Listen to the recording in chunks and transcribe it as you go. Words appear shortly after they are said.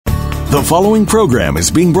The following program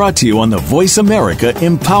is being brought to you on the Voice America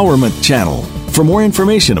Empowerment Channel. For more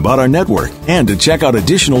information about our network and to check out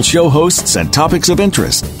additional show hosts and topics of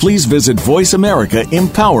interest, please visit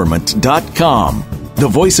voiceamericaempowerment.com. The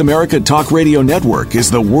Voice America Talk Radio Network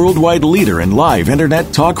is the worldwide leader in live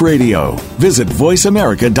Internet talk radio. Visit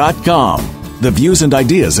voiceamerica.com. The views and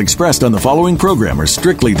ideas expressed on the following program are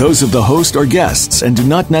strictly those of the host or guests and do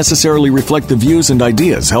not necessarily reflect the views and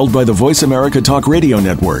ideas held by the Voice America Talk Radio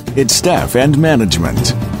Network, its staff, and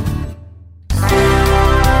management.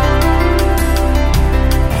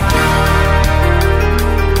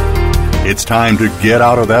 It's time to get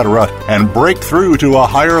out of that rut and break through to a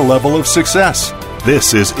higher level of success.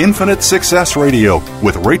 This is Infinite Success Radio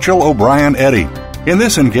with Rachel O'Brien Eddy. In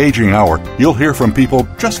this engaging hour, you'll hear from people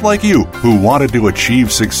just like you who wanted to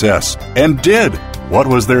achieve success and did. What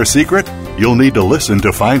was their secret? You'll need to listen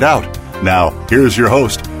to find out. Now, here's your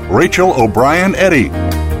host, Rachel O'Brien Eddy.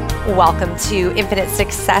 Welcome to Infinite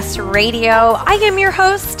Success Radio. I am your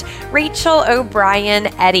host, Rachel O'Brien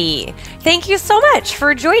Eddy. Thank you so much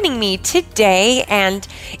for joining me today and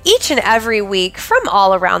each and every week from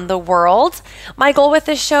all around the world. My goal with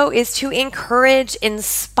this show is to encourage,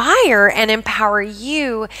 inspire, and empower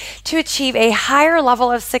you to achieve a higher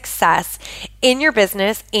level of success in your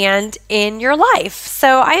business and in your life.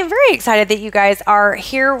 So I am very excited that you guys are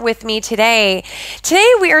here with me today.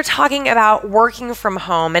 Today we are talking about working from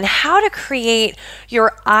home and how to create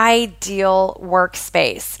your ideal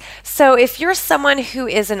workspace. So if you're someone who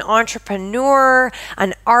is an entrepreneur,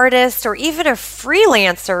 an artist, or even a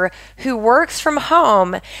freelancer who works from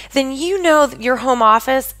home, then you know that your home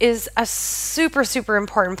office is a super, super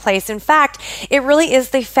important place. In fact, it really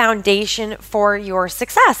is the foundation for your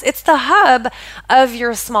success. It's the hub of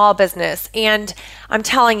your small business. And I'm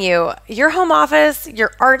telling you, your home office,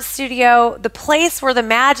 your art studio, the place where the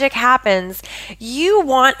magic happens, you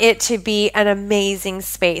want it to be an amazing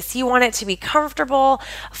space. You want it to be comfortable,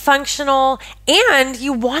 functional, and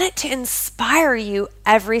you want it to inspire you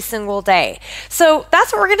every single day. So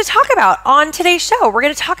that's what we're going to talk about on today's show. We're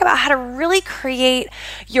going to talk about how to really create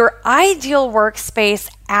your ideal workspace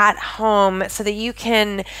at home so that you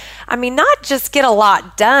can, not just get a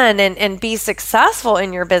lot done and be successful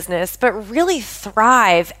in your business, but really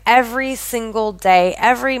thrive every single day,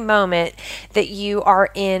 every moment that you are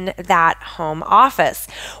in that home office.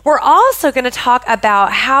 We're also going to talk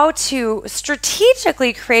about how to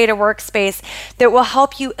strategically create a workspace that will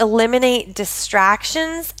help you eliminate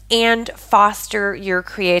distractions and foster your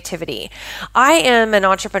creativity. I am an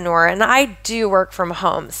entrepreneur and I do work from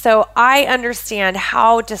home, so I understand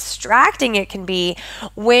how distracting it can be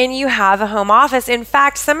when you have a home office. In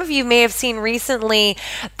fact, some of you may have seen recently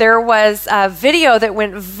there was a video that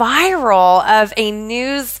went viral of a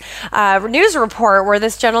news report where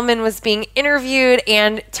this gentleman was being interviewed,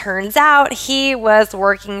 and turns out he was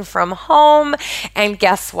working from home. And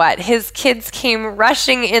guess what? His kids came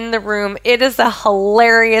rushing in the room. It is a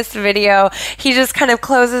hilarious video. He just kind of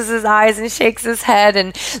closes his eyes and shakes his head,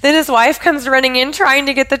 and then his wife comes running in trying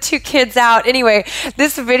to get the two kids out. Anyway,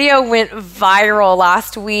 this video went viral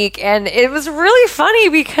last week, and it was really funny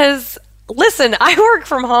because listen, I work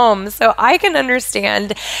from home, so I can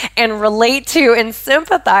understand and relate to and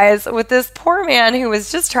sympathize with this poor man who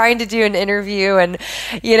was just trying to do an interview, and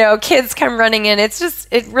kids come running in.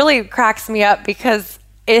 It really cracks me up because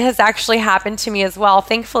it has actually happened to me as well.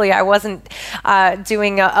 Thankfully, I wasn't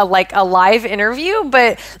doing a live interview,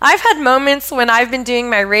 but I've had moments when I've been doing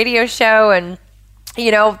my radio show and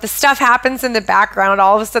the stuff happens in the background.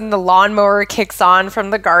 All of a sudden, the lawnmower kicks on from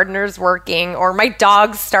the gardeners working, or my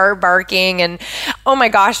dogs start barking. And oh my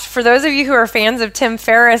gosh, for those of you who are fans of Tim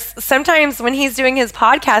Ferriss, sometimes when he's doing his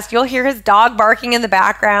podcast, you'll hear his dog barking in the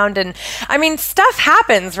background. And stuff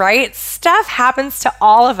happens, right? Stuff happens to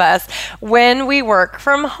all of us when we work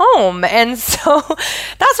from home. And so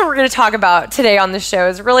that's what we're going to talk about today on the show,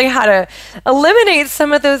 is really how to eliminate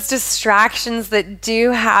some of those distractions that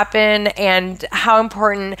do happen and how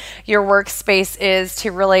important your workspace is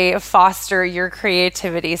to really foster your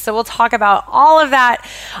creativity. So we'll talk about all of that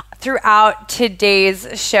throughout today's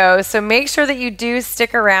show. So make sure that you do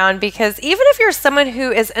stick around, because even if you're someone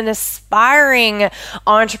who is an aspiring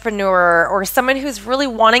entrepreneur or someone who's really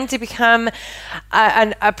wanting to become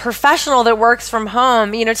a professional that works from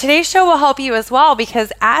home, today's show will help you as well,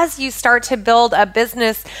 because as you start to build a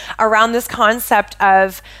business around this concept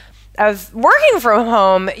of working from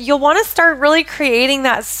home, you'll want to start really creating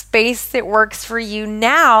that space that works for you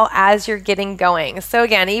now as you're getting going. So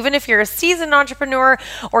again, even if you're a seasoned entrepreneur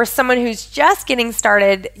or someone who's just getting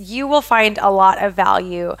started, you will find a lot of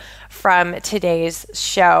value from today's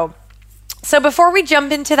show. So before we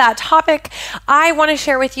jump into that topic, I want to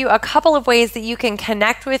share with you a couple of ways that you can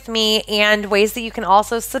connect with me and ways that you can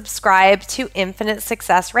also subscribe to Infinite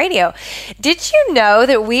Success Radio. Did you know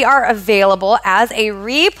that we are available as a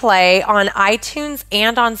replay on iTunes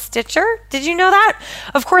and on Stitcher? Did you know that?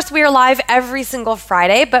 Of course, we are live every single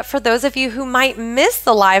Friday, but for those of you who might miss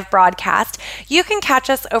the live broadcast, you can catch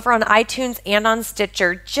us over on iTunes and on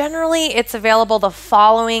Stitcher. Generally, it's available the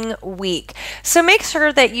following week. So make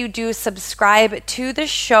sure that you do subscribe to the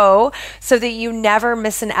show so that you never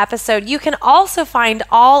miss an episode. You can also find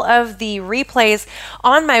all of the replays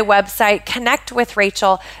on my website,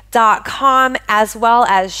 connectwithrachel.com, as well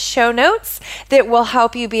as show notes that will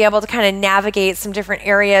help you be able to kind of navigate some different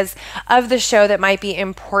areas of the show that might be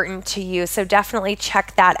important to you. So definitely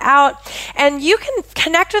check that out. And you can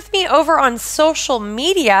connect with me over on social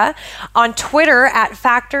media, on Twitter at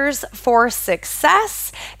Factors for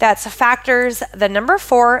Success. That's Factors, the number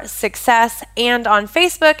 4, Success, and on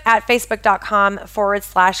Facebook at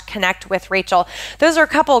facebook.com/connect with Rachel. Those are a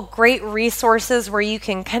couple great resources where you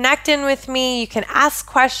can connect in with me. You can ask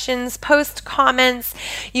questions, post comments.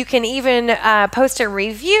 You can even post a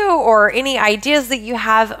review or any ideas that you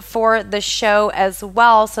have for the show as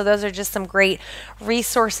well. So those are just some great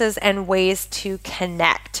resources and ways to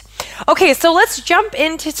connect. Okay, so let's jump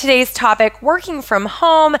into today's topic, working from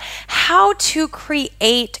home, how to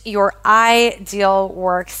create your ideal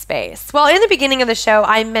workspace. Well, in the beginning of the show,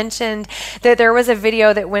 I mentioned that there was a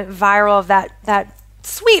video that went viral of that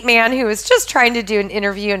sweet man who was just trying to do an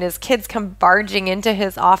interview and his kids come barging into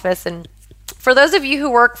his office. And for those of you who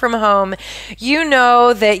work from home, you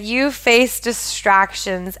know that you face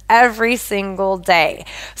distractions every single day.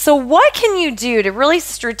 So what can you do to really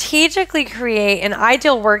strategically create an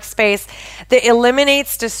ideal workspace that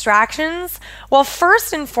eliminates distractions? Well,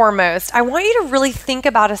 first and foremost, I want you to really think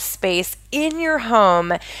about a space in your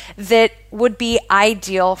home that would be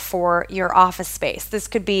ideal for your office space. This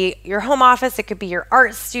could be your home office, it could be your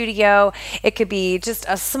art studio, it could be just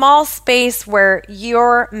a small space where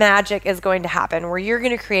your magic is going to happen, where you're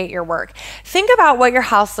going to create your work. Think about what your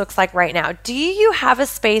house looks like right now. Do you have a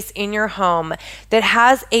space in your home that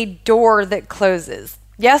has a door that closes?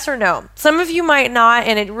 Yes or no? Some of you might not,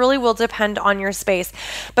 and it really will depend on your space.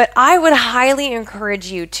 But I would highly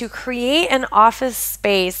encourage you to create an office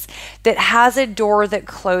space that has a door that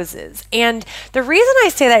closes. And the reason I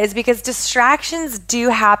say that is because distractions do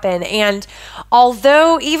happen. And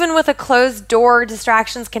although even with a closed door,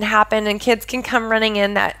 distractions can happen and kids can come running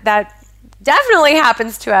in, that definitely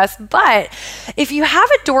happens to us. But if you have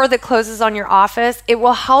a door that closes on your office, it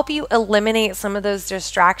will help you eliminate some of those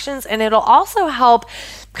distractions, and it'll also help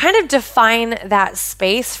kind of define that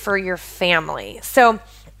space for your family. So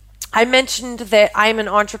I mentioned that I'm an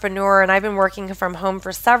entrepreneur and I've been working from home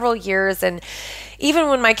for several years, and even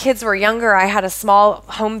when my kids were younger, I had a small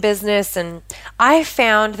home business, and I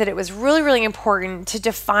found that it was really, really important to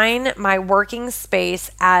define my working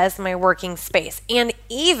space as my working space, and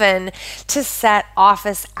even to set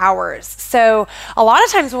office hours. So a lot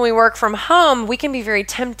of times when we work from home, we can be very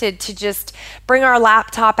tempted to just bring our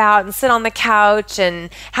laptop out and sit on the couch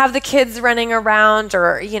and have the kids running around,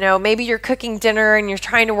 or, maybe you're cooking dinner and you're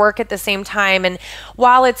trying to work at the same time. And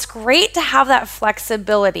while it's great to have that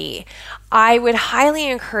flexibility, I would highly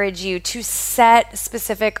encourage you to set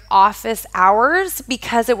specific office hours,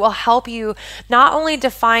 because it will help you not only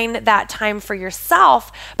define that time for yourself,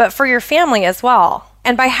 but for your family as well.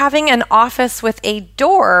 And by having an office with a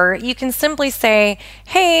door, you can simply say,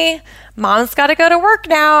 hey, mom's got to go to work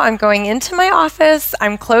now. I'm going into my office.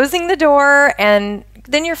 I'm closing the door. And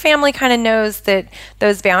then your family kind of knows that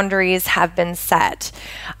those boundaries have been set.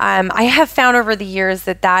 I have found over the years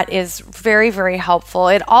that is very, very helpful.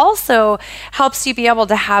 It also helps you be able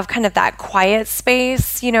to have kind of that quiet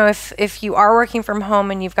space. If you are working from home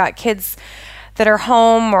and you've got kids that are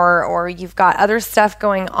home, or you've got other stuff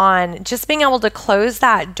going on, just being able to close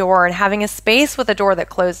that door and having a space with a door that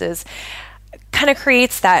closes kind of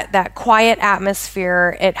creates that quiet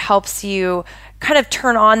atmosphere. It helps you kind of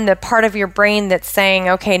turn on the part of your brain that's saying,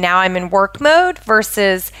 okay, now I'm in work mode,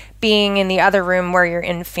 versus being in the other room where you're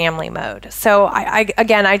in family mode. So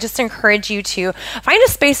I just encourage you to find a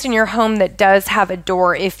space in your home that does have a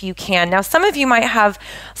door if you can. Now, some of you might have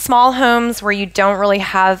small homes where you don't really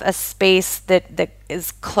have a space that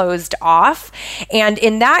is closed off. And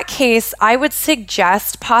in that case, I would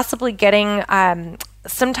suggest possibly getting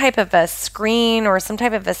some type of a screen or some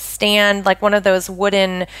type of a stand, like one of those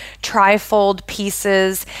wooden trifold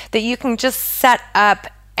pieces that you can just set up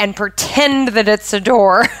and pretend that it's a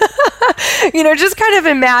door. Just kind of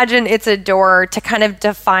imagine it's a door to kind of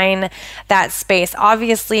define that space.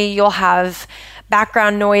 Obviously, you'll have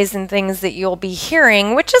background noise and things that you'll be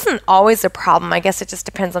hearing, which isn't always a problem. I guess it just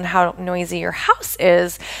depends on how noisy your house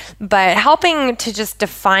is. But helping to just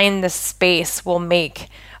define the space will make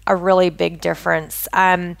a really big difference.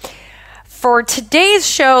 For today's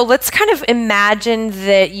show, let's kind of imagine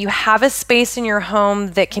that you have a space in your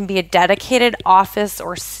home that can be a dedicated office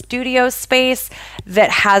or studio space that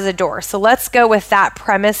has a door. So let's go with that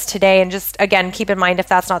premise today. And just, again, keep in mind, if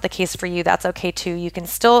that's not the case for you, that's okay too. You can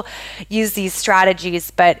still use these strategies,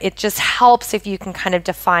 but it just helps if you can kind of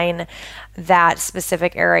define that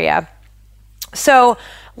specific area. So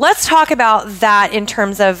let's talk about that in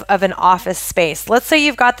terms of an office space. Let's say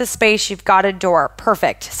you've got the space, you've got a door.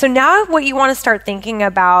 Perfect. So now what you want to start thinking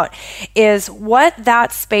about is what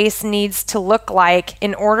that space needs to look like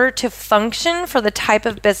in order to function for the type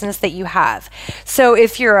of business that you have. So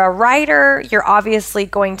if you're a writer, you're obviously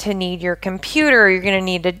going to need your computer, you're going to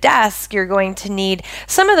need a desk, you're going to need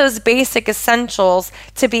some of those basic essentials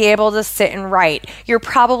to be able to sit and write. You're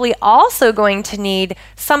probably also going to need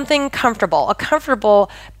something comfortable, a comfortable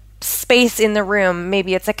space in the room.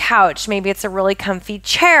 Maybe it's a couch, maybe it's a really comfy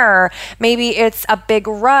chair, maybe it's a big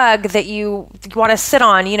rug that you want to sit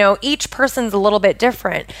on. You know, each person's a little bit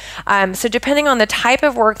different. So depending on the type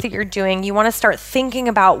of work that you're doing, you want to start thinking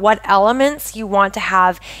about what elements you want to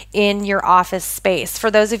have in your office space.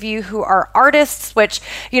 For those of you who are artists, which,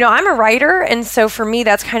 you know, I'm a writer, and so for me,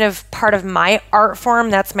 that's kind of part of my art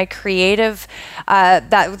form. That's my creative,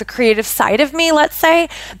 the creative side of me, let's say.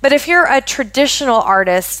 But if you're a traditional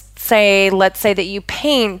artist, let's say that you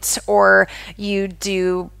paint or you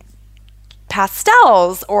do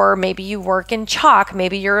pastels, or maybe you work in chalk,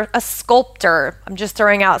 maybe you're a sculptor. I'm just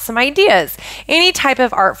throwing out some ideas. Any type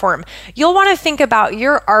of art form. You'll want to think about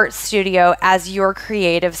your art studio as your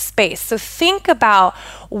creative space. So think about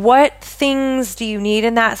what things do you need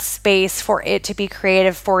in that space for it to be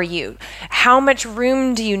creative for you? How much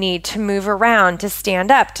room do you need to move around, to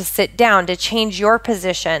stand up, to sit down, to change your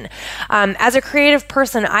position? As a creative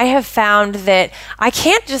person, I have found that I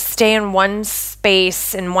can't just stay in one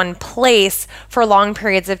space, in one place for long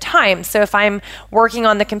periods of time. So if I'm working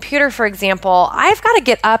on the computer, for example, I've got to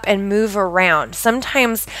get up and move around.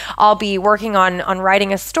 Sometimes I'll be working on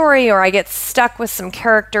writing a story, or I get stuck with some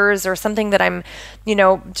characters or something that I'm, you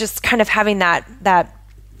know, just kind of having that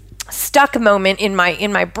stuck moment in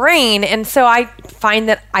my brain. And so I find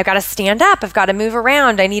that I've got to stand up, I've got to move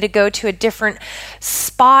around, I need to go to a different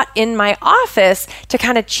spot in my office to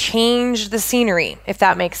kind of change the scenery, if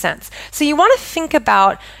that makes sense. So you want to think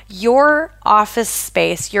about your office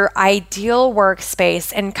space, your ideal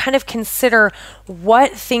workspace, and kind of consider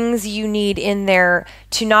what things you need in there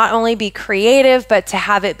to not only be creative, but to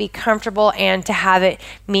have it be comfortable and to have it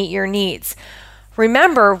meet your needs.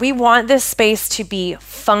 Remember, we want this space to be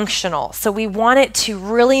functional. So we want it to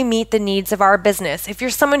really meet the needs of our business. If you're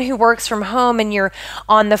someone who works from home and you're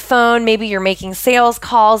on the phone, maybe you're making sales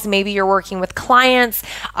calls, maybe you're working with clients.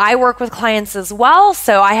 I work with clients as well.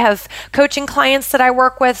 So I have coaching clients that I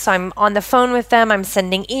work with. So I'm on the phone with them. I'm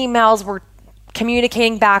sending emails. We're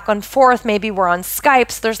communicating back and forth. Maybe we're on Skype.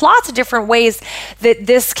 So there's lots of different ways that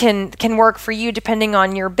this can work for you depending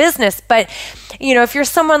on your business. But, you know, if you're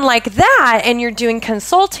someone like that and you're doing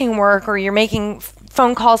consulting work or you're making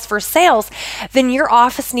phone calls for sales, then your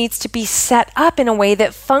office needs to be set up in a way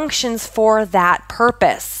that functions for that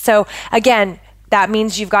purpose. So again, that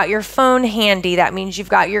means you've got your phone handy. That means you've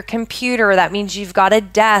got your computer. That means you've got a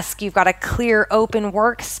desk. You've got a clear, open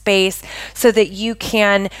workspace so that you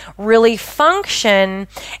can really function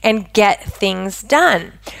and get things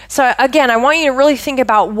done. So again, I want you to really think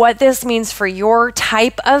about what this means for your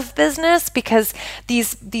type of business, because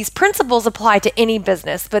these principles apply to any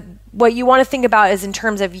business. But what you want to think about is in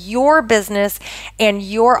terms of your business and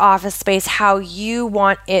your office space, how you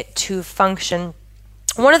want it to function.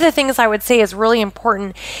 One of the things I would say is really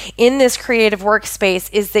important in this creative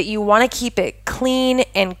workspace is that you want to keep it clean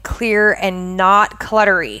and clear and not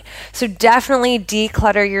cluttery. So definitely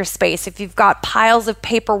declutter your space. If you've got piles of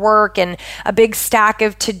paperwork and a big stack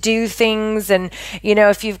of to-do things, and you know,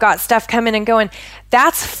 if you've got stuff coming and going,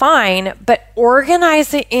 that's fine, but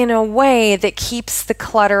organize it in a way that keeps the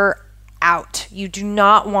clutter out. You do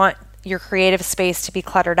not want your creative space to be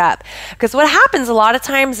cluttered up. Because what happens a lot of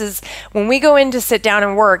times is when we go in to sit down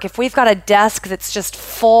and work, if we've got a desk that's just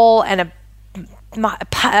full and a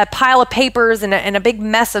pile of papers and a big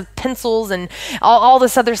mess of pencils and all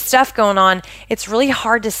this other stuff going on, it's really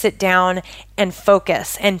hard to sit down and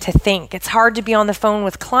focus and to think. It's hard to be on the phone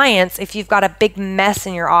with clients if you've got a big mess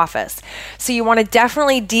in your office. So you want to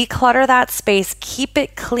definitely declutter that space, keep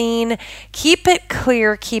it clean, keep it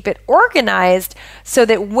clear, keep it organized so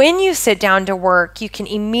that when you sit down to work, you can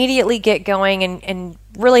immediately get going and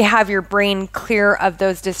really have your brain clear of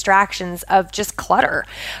those distractions of just clutter.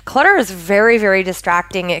 Clutter is very, very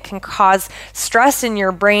distracting. It can cause stress in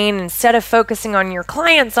your brain. Instead of focusing on your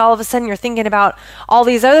clients, all of a sudden you're thinking about all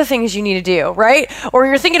these other things you need to do, right? Or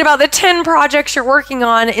you're thinking about the 10 projects you're working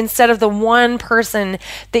on instead of the one person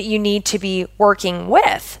that you need to be working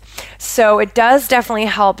with. So it does definitely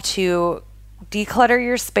help to declutter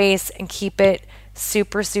your space and keep it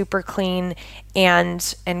super, super clean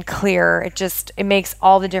and clear. It makes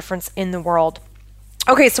all the difference in the world.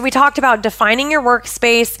 Okay, so we talked about defining your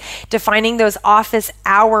workspace, defining those office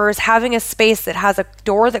hours, having a space that has a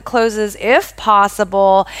door that closes if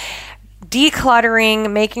possible,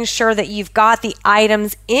 decluttering, making sure that you've got the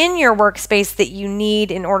items in your workspace that you need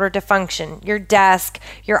in order to function. Your desk,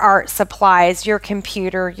 your art supplies, your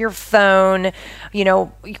computer, your phone,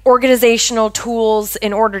 organizational tools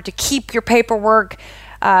in order to keep your paperwork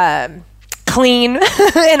clean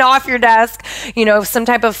and off your desk, some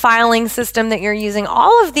type of filing system that you're using.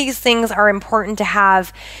 All of these things are important to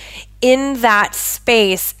have in that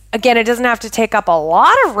space. Again, it doesn't have to take up a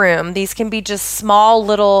lot of room. These can be just small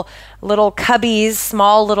little cubbies,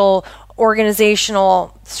 small little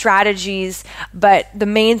organizational strategies. But the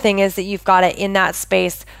main thing is that you've got it in that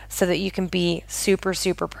space so that you can be super,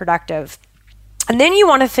 super productive. And then you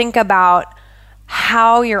want to think about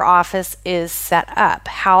how your office is set up,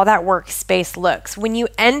 how that workspace looks. When you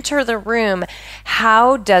enter the room,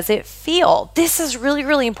 how does it feel? This is really,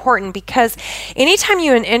 really important because anytime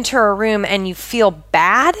you enter a room and you feel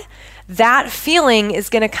bad, that feeling is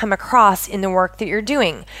going to come across in the work that you're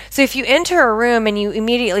doing. So if you enter a room and you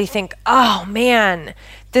immediately think, oh man,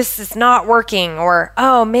 this is not working, or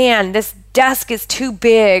oh man, this desk is too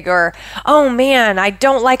big, or oh man, I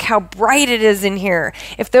don't like how bright it is in here.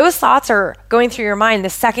 If those thoughts are going through your mind the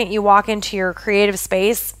second you walk into your creative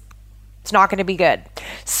space, it's not going to be good.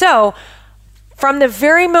 So from the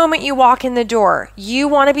very moment you walk in the door, you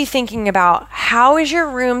want to be thinking about how is your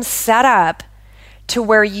room set up to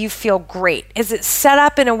where you feel great? Is it set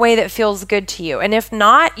up in a way that feels good to you? And if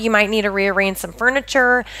not, you might need to rearrange some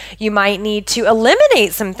furniture. You might need to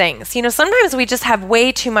eliminate some things. Sometimes we just have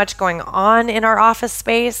way too much going on in our office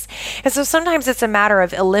space. And so sometimes it's a matter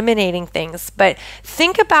of eliminating things. But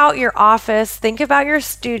think about your office, think about your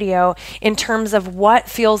studio in terms of what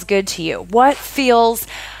feels good to you. What feels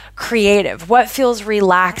creative? What feels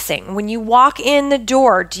relaxing? When you walk in the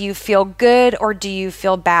door, do you feel good or do you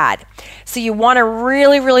feel bad? So you want to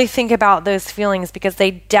really, really think about those feelings because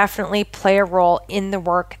they definitely play a role in the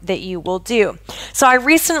work that you will do. So I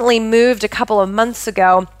recently moved a couple of months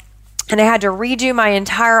ago, and I had to redo my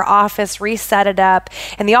entire office, reset it up.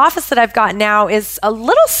 And the office that I've got now is a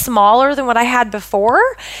little smaller than what I had before.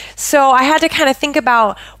 So I had to kind of think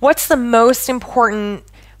about what's the most important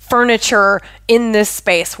furniture in this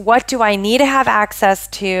space. What do I need to have access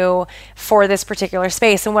to for this particular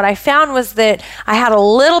space? And what I found was that I had a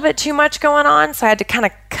little bit too much going on, so I had to kind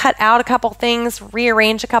of cut out a couple things,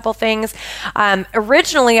 rearrange a couple things.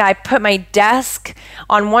 Originally, I put my desk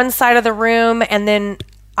on one side of the room, and then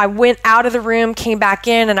I went out of the room, came back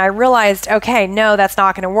in, and I realized, okay, no, that's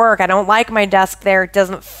not going to work. I don't like my desk there. It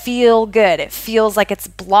doesn't feel good. It feels like it's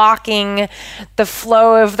blocking the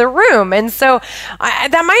flow of the room. And so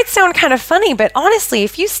that might sound kind of funny, but honestly,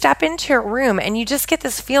 if you step into a room and you just get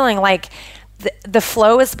this feeling like the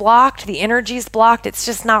flow is blocked, the energy is blocked, it's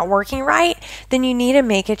just not working right, then you need to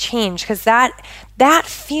make a change because that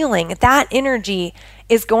feeling, that energy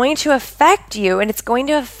is going to affect you and it's going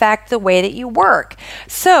to affect the way that you work.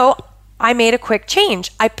 So I made a quick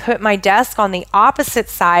change. I put my desk on the opposite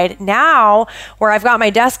side. Now, where I've got my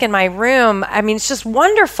desk in my room, it's just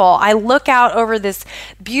wonderful. I look out over this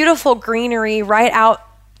beautiful greenery right out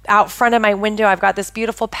front of my window. I've got this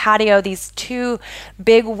beautiful patio, these two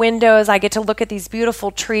big windows. I get to look at these beautiful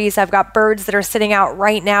trees. I've got birds that are sitting out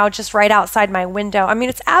right now, just right outside my window.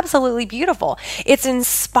 It's absolutely beautiful. It's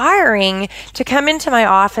inspiring to come into my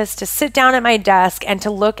office, to sit down at my desk and to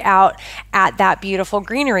look out at that beautiful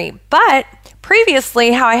greenery. But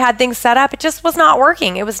previously, how I had things set up, it just was not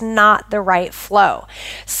working. It was not the right flow.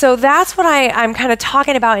 So that's what I'm kind of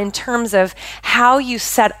talking about in terms of how you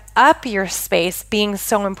set up your space being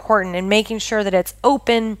so important and making sure that it's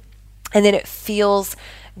open and that it feels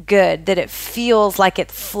good, that it feels like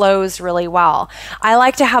it flows really well. I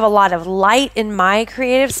like to have a lot of light in my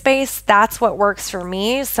creative space. That's what works for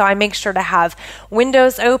me. So I make sure to have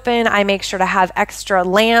windows open. I make sure to have extra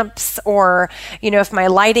lamps, or, if my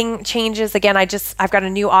lighting changes, again, I've got a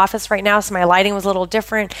new office right now, so my lighting was a little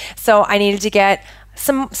different. So I needed to get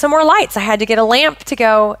some more lights. I had to get a lamp to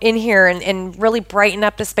go in here and really brighten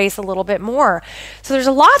up the space a little bit more. So there's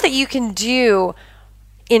a lot that you can do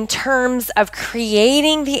in terms of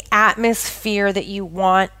creating the atmosphere that you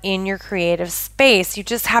want in your creative space. You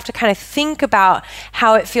just have to kind of think about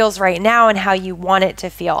how it feels right now and how you want it to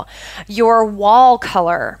feel. Your wall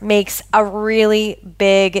color makes a really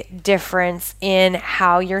big difference in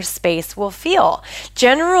how your space will feel.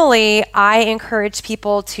 Generally, I encourage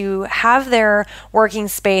people to have their working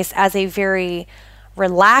space as a very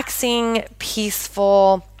relaxing,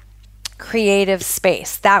 peaceful, creative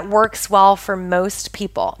space. That works well for most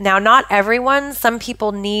people. Now, not everyone. Some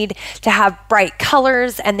people need to have bright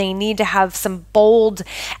colors and they need to have some bold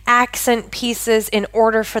accent pieces in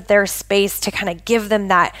order for their space to kind of give them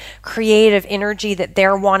that creative energy that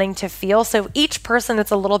they're wanting to feel. So each person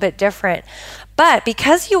is a little bit different. But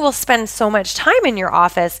because you will spend so much time in your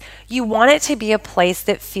office, you want it to be a place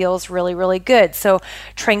that feels really, really good. So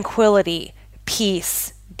tranquility,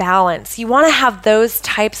 peace, balance. You want to have those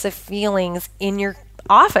types of feelings in your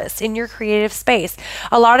office, in your creative space.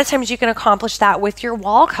 A lot of times you can accomplish that with your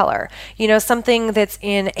wall color. Something that's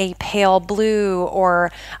in a pale blue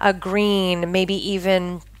or a green, maybe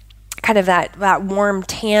even kind of that warm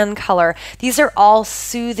tan color. These are all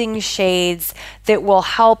soothing shades that will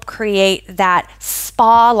help create that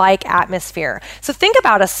spa-like atmosphere. So think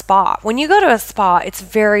about a spa. When you go to a spa, it's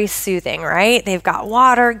very soothing, right? They've got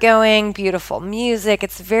water going, beautiful music.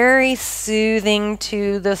 It's very soothing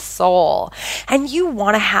to the soul. And you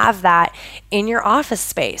want to have that in your office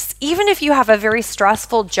space. Even if you have a very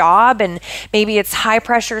stressful job and maybe it's high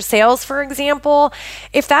pressure sales, for example,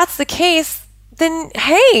 if that's the case, then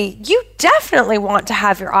hey, you definitely want to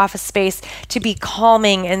have your office space to be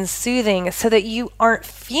calming and soothing so that you aren't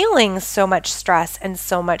feeling so much stress and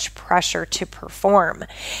so much pressure to perform.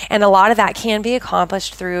 And a lot of that can be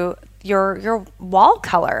accomplished through your wall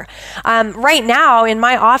color. Right now in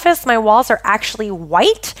my office, my walls are actually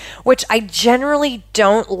white, which I generally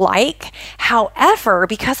don't like. However,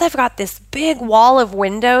 because I've got this big wall of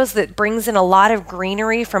windows that brings in a lot of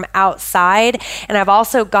greenery from outside, and I've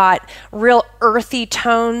also got real earthy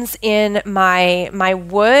tones in my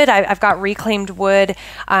wood. I've got reclaimed wood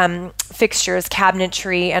fixtures,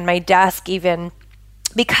 cabinetry, and my desk even.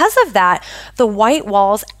 Because of that, the white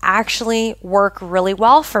walls actually work really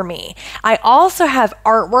well for me. I also have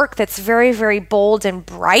artwork that's very, very bold and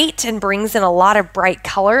bright and brings in a lot of bright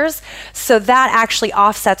colors. So that actually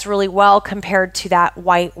offsets really well compared to that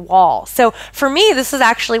white wall. So for me, this is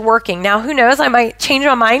actually working. Now, who knows? I might change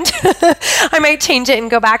my mind. I might change it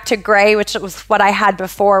and go back to gray, which was what I had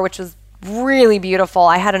before, which was really beautiful.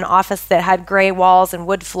 I had an office that had gray walls and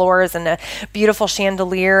wood floors and a beautiful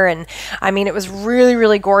chandelier. And I mean, it was really,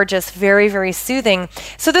 really gorgeous, very, very soothing.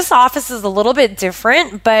 So this office is a little bit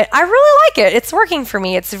different, but I really like it. It's working for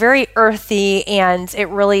me. It's very earthy and it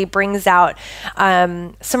really brings out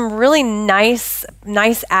some really nice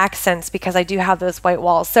accents because I do have those white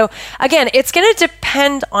walls. So again, it's going to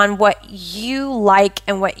depend on what you like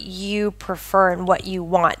and what you prefer and what you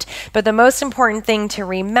want. But the most important thing to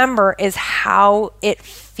remember is how it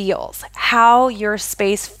feels. How your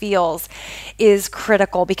space feels is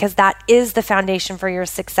critical because that is the foundation for your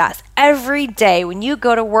success. Every day when you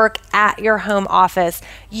go to work at your home office,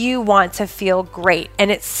 you want to feel great.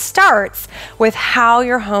 And it starts with how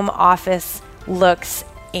your home office looks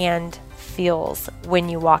and feels when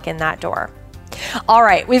you walk in that door. All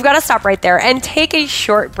right, we've got to stop right there and take a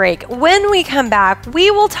short break. When we come back, we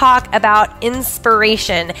will talk about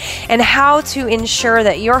inspiration and how to ensure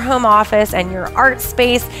that your home office and your art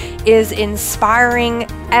space is inspiring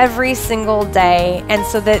every single day and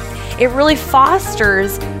so that it really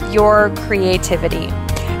fosters your creativity.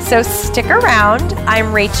 So stick around.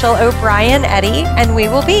 I'm Rachel O'Brien Eddy, and we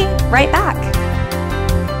will be right back.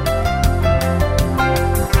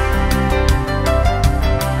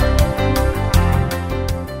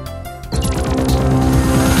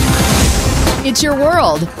 It's your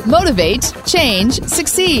world. Motivate, change,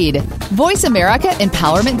 succeed.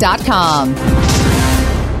 VoiceAmericaEmpowerment.com.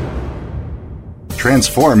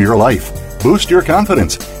 Transform your life, boost your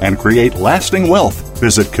confidence, and create lasting wealth.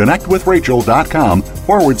 Visit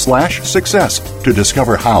connectwithrachel.com/success to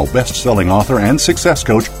discover how best-selling author and success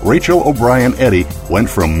coach Rachel O'Brien Eddy went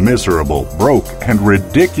from miserable, broke, and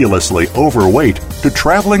ridiculously overweight to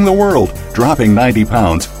traveling the world, dropping 90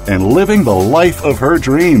 pounds, and living the life of her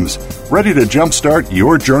dreams. Ready to jumpstart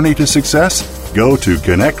your journey to success? Go to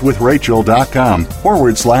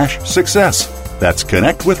connectwithrachel.com/success. That's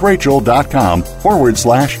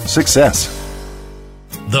connectwithrachel.com/success.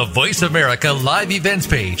 The Voice America Live Events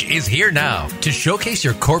page is here now to showcase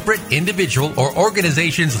your corporate, individual, or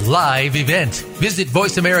organization's live event. Visit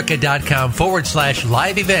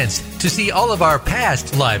voiceamerica.com/live events to see all of our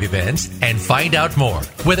past live events and find out more.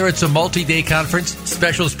 Whether it's a multi-day conference,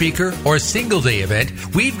 special speaker, or single-day event,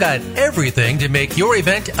 we've got everything to make your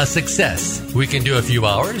event a success. We can do a few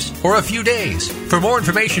hours or a few days. For more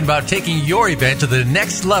information about taking your event to the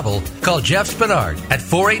next level, call Jeff Spinard at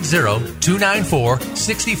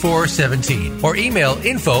 480-294-6417 or email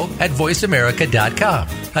info@voiceamerica.com.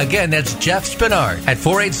 Again, that's Jeff Spinard at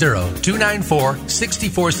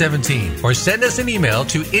 480-294-6417 or send us an email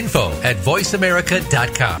to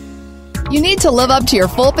info@voiceamerica.com. You need to live up to your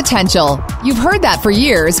full potential. You've heard that for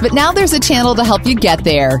years, but now there's a channel to help you get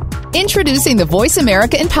there. Introducing the Voice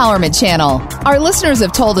America Empowerment Channel. Our listeners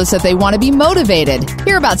have told us that they want to be motivated,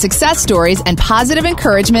 hear about success stories, and positive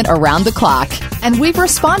encouragement around the clock. And we've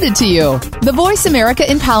responded to you. The Voice America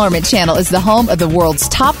Empowerment Channel is the home of the world's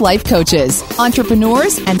top life coaches,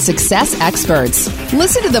 entrepreneurs, and success experts.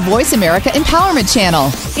 Listen to the Voice America Empowerment Channel.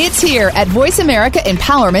 It's here at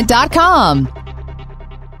voiceamericaempowerment.com.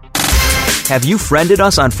 Have you friended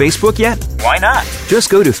us on Facebook yet? Why not? Just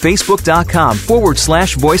go to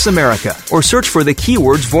facebook.com/Voice America or search for the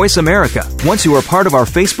keywords Voice America. Once you are part of our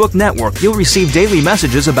Facebook network, you'll receive daily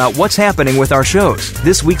messages about what's happening with our shows,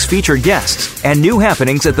 this week's featured guests, and new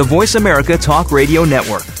happenings at the Voice America Talk Radio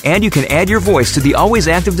Network. And you can add your voice to the always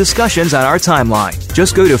active discussions on our timeline.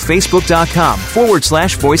 Just go to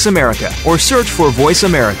facebook.com/Voice America or search for Voice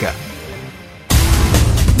America.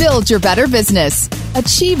 Build your better business.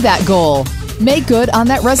 Achieve that goal. Make good on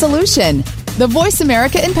that resolution. The Voice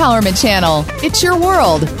America Empowerment Channel. It's your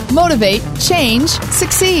world. Motivate, change,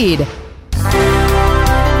 succeed.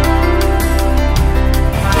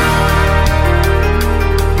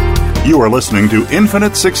 You are listening to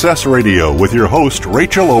Infinite Success Radio with your host,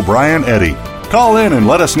 Rachel O'Brien Eddy. Call in and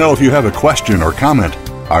let us know if you have a question or comment.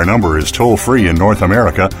 Our number is toll-free in North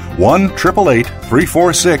America,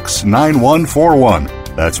 1-888-346-9141.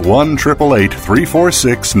 That's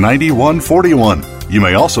 1-888-346-9141. You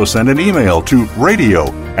may also send an email to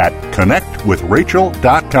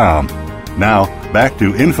radio@connectwithrachel.com. Now, back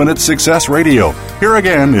to Infinite Success Radio. Here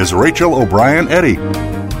again is Rachel O'Brien Eddy.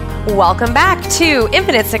 Welcome back to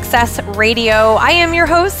Infinite Success Radio. I am your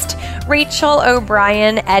host, Rachel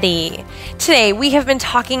O'Brien Eddy. Today, we have been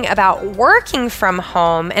talking about working from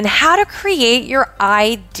home and how to create your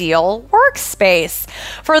ideal workspace.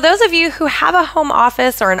 For those of you who have a home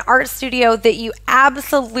office or an art studio that you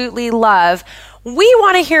absolutely love, we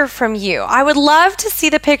want to hear from you. I would love to see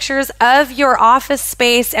the pictures of your office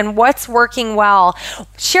space and what's working well.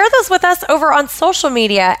 Share those with us over on social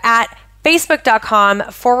media at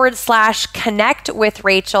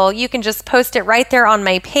facebook.com/connectwithrachel. You can just post it right there on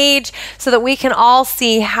my page so that we can all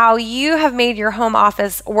see how you have made your home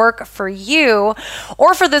office work for you.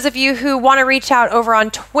 Or for those of you who want to reach out over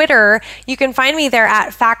on Twitter, you can find me there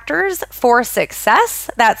at Factors for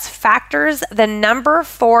Success. That's Factors, the number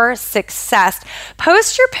 4 Success.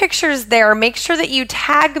 Post your pictures there. Make sure that you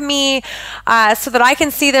tag me so that I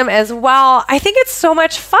can see them as well. I think it's so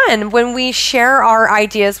much fun when we share our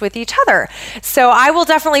ideas with each other. So I will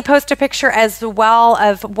definitely post a picture as well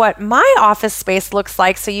of what my office space looks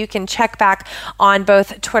like, so you can check back on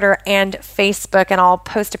both Twitter and Facebook, and I'll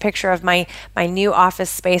post a picture of my new office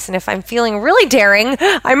space. And if I'm feeling really daring,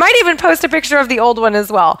 I might even post a picture of the old one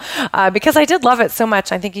as well, because I did love it so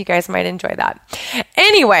much. I think you guys might enjoy that.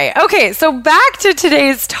 Anyway, okay, so back to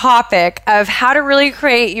today's topic of how to really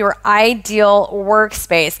create your ideal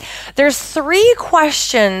workspace. There's 3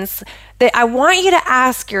 questions that I want you to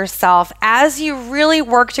ask yourself as you really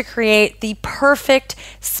work to create the perfect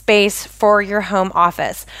space for your home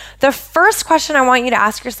office. The first question I want you to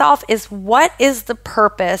ask yourself is, what is the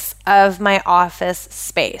purpose of my office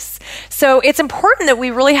space? So it's important that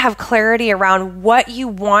we really have clarity around what you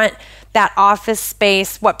want that office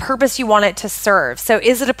space, what purpose you want it to serve. So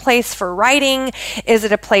is it a place for writing? Is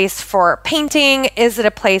it a place for painting? Is it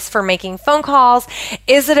a place for making phone calls?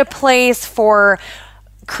 Is it a place for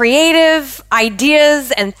creative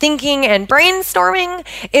ideas and thinking and brainstorming?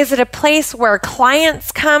 Is it a place where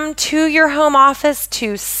clients come to your home office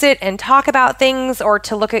to sit and talk about things or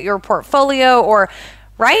to look at your portfolio, or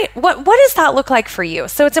right? What does that look like for you?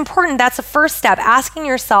 So it's important. That's the first step, asking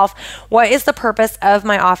yourself, what is the purpose of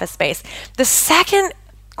my office space? The second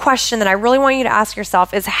question that I really want you to ask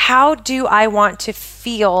yourself is, how do I want to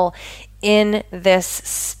feel in this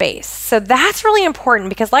space. So that's really important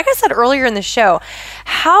because, like I said earlier in the show,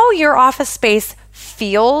 how your office space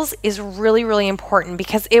feels is really, really important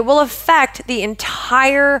because it will affect the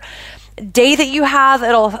entire day that you have.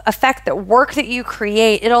 It'll affect the work that you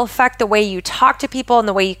create. It'll affect the way you talk to people and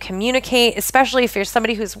the way you communicate, especially if you're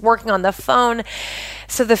somebody who's working on the phone.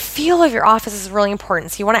 So the feel of your office is really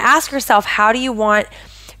important. So you want to ask yourself, how do you want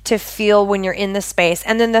to feel when you're in the space?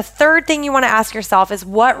 And then the third thing you want to ask yourself is,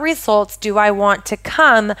 what results do I want to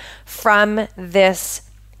come from this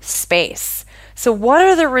space? So what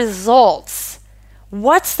are the results?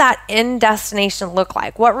 What's that end destination look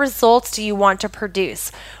like? What results do you want to produce?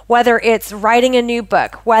 Whether it's writing a new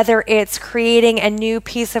book, whether it's creating a new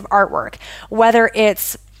piece of artwork, whether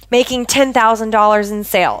it's making $10,000 in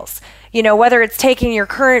sales, whether it's taking your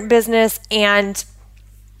current business and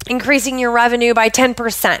increasing your revenue by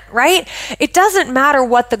 10%, right? It doesn't matter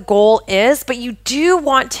what the goal is, but you do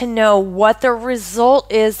want to know what the result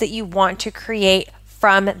is that you want to create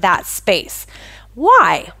from that space.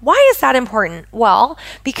 Why? Why is that important? Well,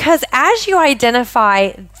 because as you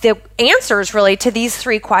identify the answers really to these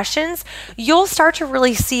three questions, you'll start to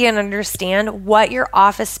really see and understand what your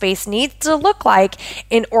office space needs to look like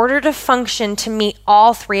in order to function to meet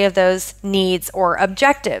all three of those needs or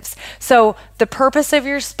objectives. So the purpose of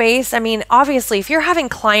your space, obviously, if you're having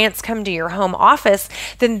clients come to your home office,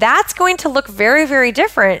 then that's going to look very, very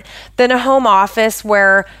different than a home office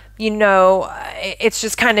where it's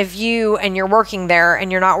just kind of you and you're working there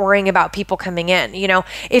and you're not worrying about people coming in.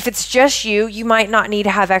 If it's just you, you might not need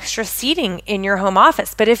to have extra seating in your home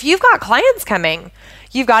office. But if you've got clients coming,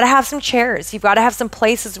 you've got to have some chairs. You've got to have some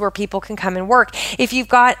places where people can come and work. If you've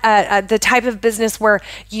got the type of business where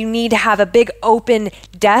you need to have a big open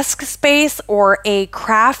desk space or a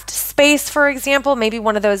craft space, for example, maybe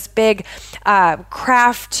one of those big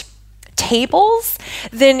craft tables,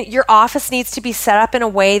 then your office needs to be set up in a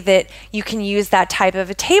way that you can use that type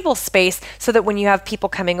of a table space so that when you have people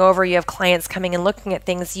coming over, you have clients coming and looking at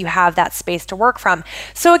things, you have that space to work from.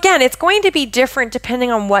 So again, it's going to be different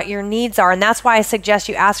depending on what your needs are. And that's why I suggest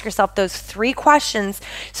you ask yourself those three questions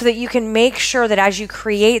so that you can make sure that as you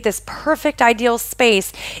create this perfect ideal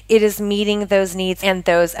space, it is meeting those needs and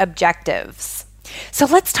those objectives. So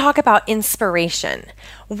let's talk about inspiration.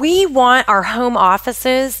 We want our home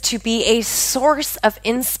offices to be a source of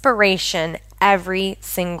inspiration every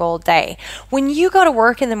single day. When you go to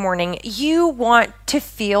work in the morning, you want to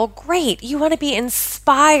feel great. You want to be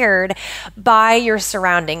inspired by your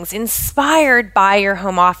surroundings, inspired by your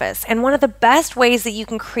home office. And one of the best ways that you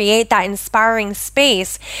can create that inspiring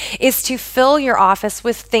space is to fill your office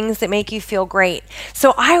with things that make you feel great.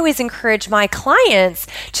 So I always encourage my clients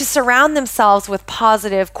to surround themselves with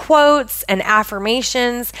positive quotes and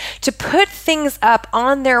affirmations, to put things up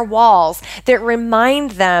on their walls that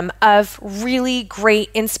remind them of really great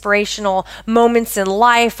inspirational moments in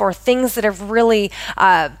life or things that have really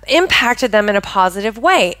impacted them in a positive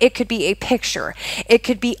way. It could be a picture. It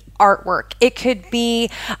could be artwork. It could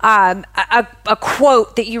be a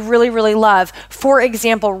quote that you really, really love. For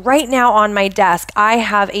example, right now on my desk, I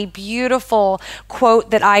have a beautiful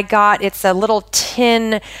quote that I got. It's a little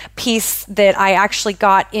tin piece that I actually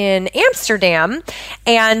got in Amsterdam,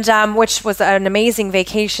 and which was an amazing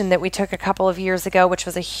vacation that we took a couple of years ago, which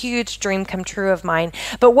was a huge dream come true of mine.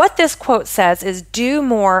 But what this quote says is, do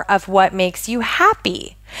more of what makes you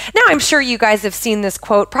happy. Now, I'm sure you guys have seen this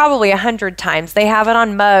quote probably 100 times. They have it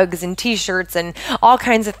on mugs and t-shirts and all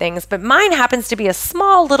kinds of things, but mine happens to be a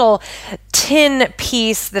small little tin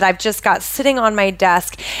piece that I've just got sitting on my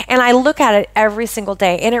desk, and I look at it every single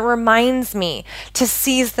day, and it reminds me to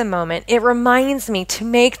seize the moment. It reminds me to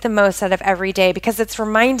make the most out of every day because it's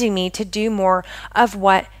reminding me to do more of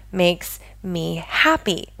what makes me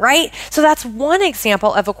happy, right? So that's one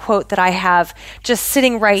example of a quote that I have just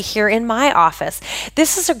sitting right here in my office.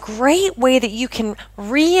 This is a great way that you can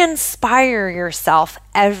re-inspire yourself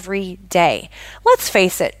every day. Let's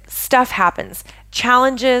face it, stuff happens.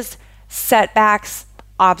 Challenges, setbacks,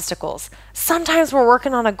 obstacles. Sometimes we're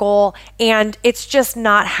working on a goal and it's just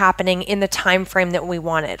not happening in the time frame that we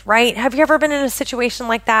wanted, right? Have you ever been in a situation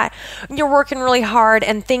like that? You're working really hard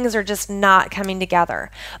and things are just not coming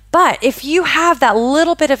together. But if you have that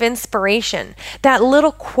little bit of inspiration, that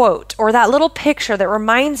little quote or that little picture that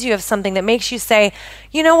reminds you of something that makes you say,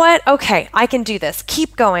 you know what? Okay, I can do this.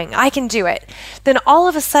 Keep going. I can do it. Then all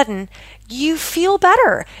of a sudden, you feel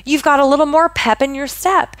better. You've got a little more pep in your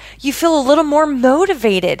step. You feel a little more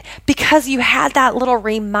motivated because you had that little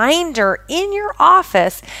reminder in your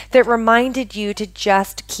office that reminded you to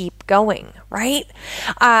just keep going, right?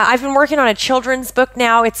 I've been working on a children's book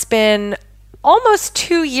now. It's been almost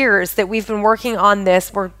 2 years that we've been working on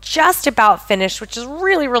this. We're just about finished, which is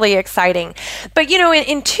really, really exciting. But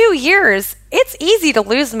in 2 years, it's easy to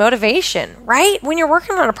lose motivation, right? When you're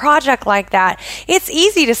working on a project like that, it's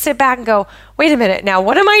easy to sit back and go, wait a minute, now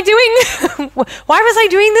what am I doing? Why was I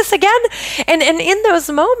doing this again? And in those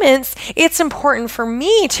moments, it's important for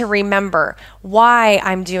me to remember why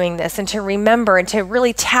I'm doing this, and to remember and to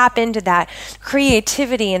really tap into that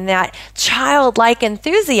creativity and that childlike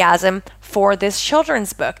enthusiasm for this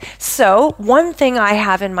children's book. So one thing I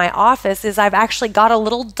have in my office is I've actually got a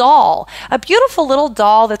little doll, a beautiful little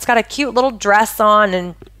doll that's got a cute little dress on,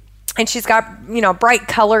 and she's got, bright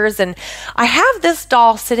colors. And I have this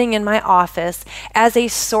doll sitting in my office as a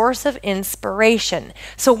source of inspiration.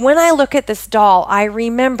 So when I look at this doll, I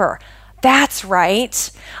remember, that's right,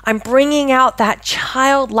 I'm bringing out that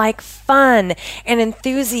childlike fun and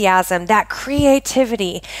enthusiasm, that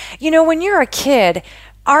creativity. When you're a kid,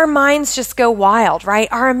 our minds just go wild, right?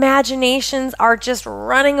 Our imaginations are just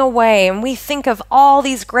running away, and we think of all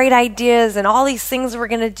these great ideas and all these things we're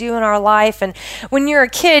going to do in our life. And when you're a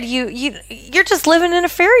kid, you're just living in a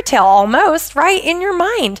fairy tale almost, right? In your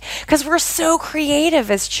mind, because we're so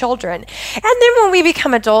creative as children. And then when we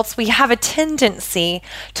become adults, we have a tendency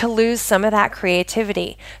to lose some of that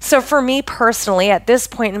creativity. So for me personally, at this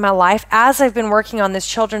point in my life, as I've been working on this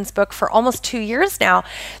children's book for almost 2 years now,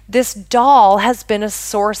 this doll has been a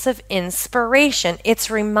source of inspiration.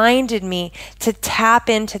 It's reminded me to tap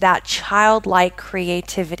into that childlike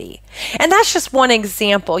creativity. And that's just one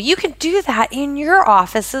example. You can do that in your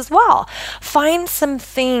office as well. Find some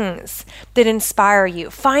things that inspire you.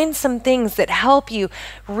 Find some things that help you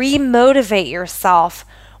remotivate yourself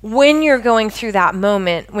when you're going through that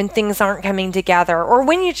moment when things aren't coming together, or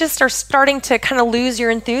when you just are starting to kind of lose your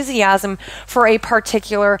enthusiasm for a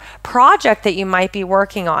particular project that you might be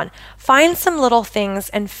working on. Find some little things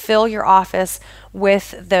and fill your office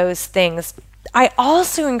with those things. I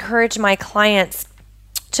also encourage my clients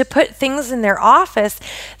to put things in their office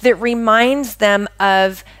that reminds them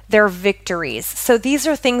of their victories. So these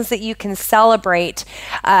are things that you can celebrate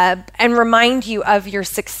and remind you of your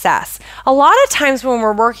success. A lot of times when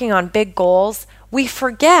we're working on big goals, we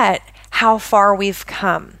forget how far we've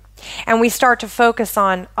come. And we start to focus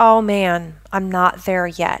on, oh man, I'm not there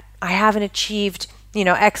yet. I haven't achieved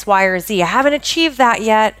X, Y, or Z. I haven't achieved that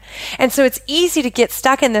yet. And so it's easy to get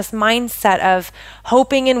stuck in this mindset of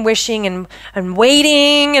hoping and wishing and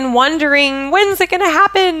waiting and wondering, when's it going to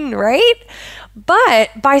happen, right?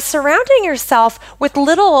 But by surrounding yourself with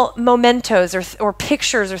little mementos or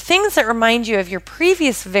pictures or things that remind you of your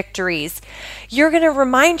previous victories, you're going to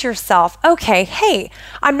remind yourself, okay, hey,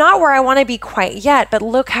 I'm not where I want to be quite yet, but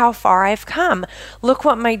look how far I've come. Look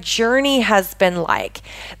what my journey has been like.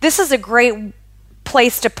 This is a great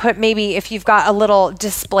place to put, maybe if you've got a little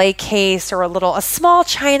display case or a small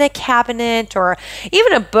china cabinet or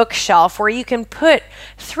even a bookshelf where you can put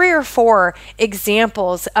 3 or 4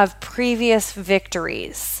 examples of previous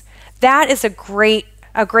victories. That is a great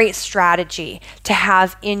strategy to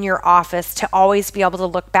have in your office to always be able to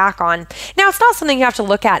look back on. Now, it's not something you have to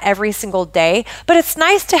look at every single day, but it's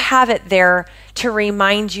nice to have it there to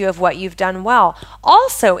remind you of what you've done well.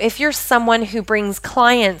 Also, if you're someone who brings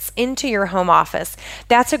clients into your home office,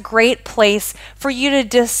 that's a great place for you to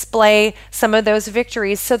display some of those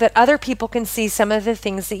victories so that other people can see some of the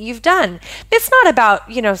things that you've done. It's not about,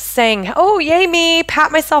 saying, oh, yay me,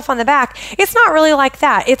 pat myself on the back. It's not really like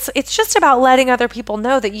that. It's just about letting other people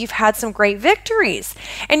know that you've had some great victories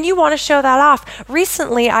and you want to show that off.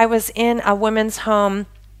 Recently, I was in a women's home.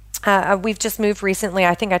 We've just moved recently.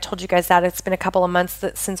 I think I told you guys that it's been a couple of months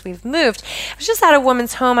since we've moved. I was just at a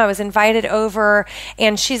woman's home. I was invited over,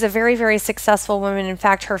 and she's a very, very successful woman. In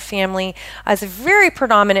fact, her family is a very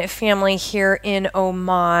predominant family here in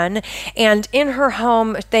Oman. And in her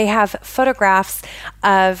home, they have photographs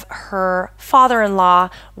of her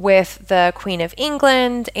father-in-law with the Queen of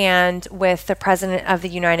England and with the President of the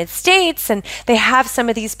United States. And they have some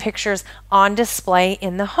of these pictures on display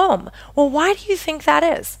in the home. Well, why do you think that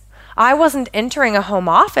is? I wasn't entering a home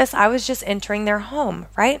office. I was just entering their home,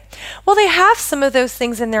 right? Well, they have some of those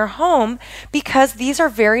things in their home because these are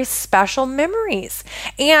very special memories.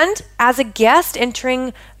 And as a guest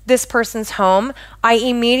entering this person's home, I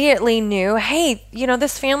immediately knew, hey,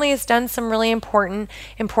 this family has done some really important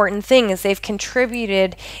things. They've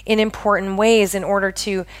contributed in important ways in order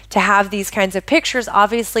to have these kinds of pictures.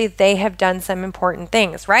 Obviously, they have done some important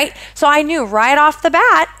things, right? So I knew right off the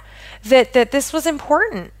bat that this was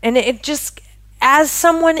important. And it just, as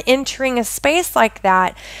someone entering a space like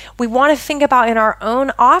that, we want to think about in our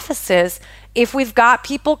own offices, if we've got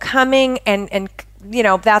people coming and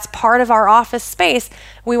that's part of our office space,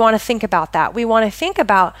 we want to think about that. We want to think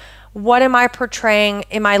about, what am I portraying?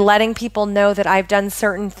 Am I letting people know that I've done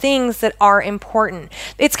certain things that are important?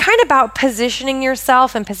 It's kind of about positioning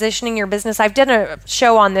yourself and positioning your business. I've done a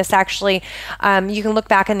show on this, actually. You can look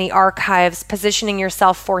back in the archives. Positioning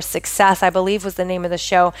Yourself for Success, I believe, was the name of the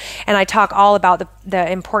show. And I talk all about the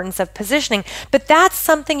importance of positioning. But that's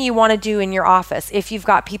something you want to do in your office if you've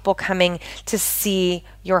got people coming to see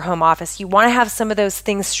your home office. You want to have some of those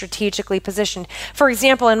things strategically positioned. For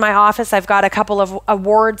example, in my office, I've got a couple of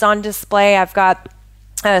awards on display. I've got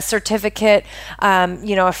a certificate,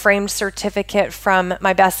 a framed certificate from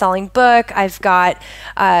my best-selling book. I've got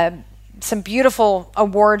some beautiful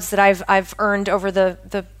awards that I've earned over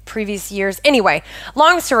the previous years. Anyway,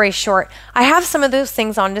 long story short, I have some of those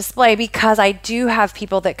things on display because I do have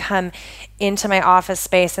people that come into my office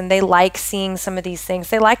space and they like seeing some of these things.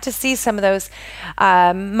 They like to see some of those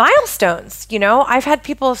milestones. I've had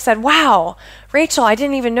people have said, wow, Rachel, I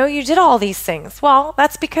didn't even know you did all these things. Well,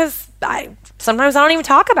 that's because sometimes I don't even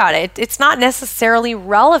talk about it. It's not necessarily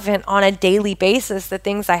relevant on a daily basis, the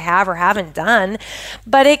things I have or haven't done,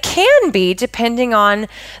 but it can be depending on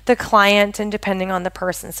the client and depending on the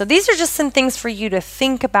person. So these are just some things for you to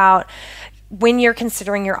think about when you're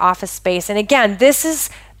considering your office space. And again, this is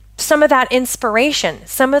some of that inspiration,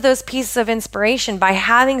 some of those pieces of inspiration by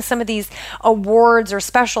having some of these awards or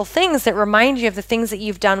special things that remind you of the things that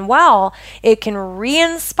you've done well. It can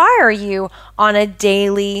re-inspire you on a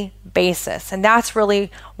daily basis. And that's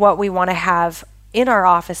really what we want to have in our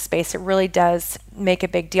office space. It really does make a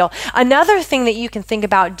big deal. Another thing that you can think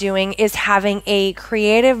about doing is having a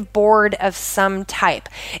creative board of some type.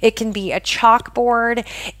 It can be a chalkboard,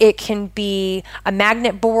 it can be a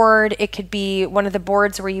magnet board, it could be one of the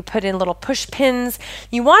boards where you put in little push pins.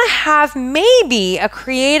 You want to have maybe a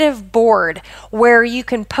creative board where you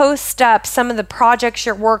can post up some of the projects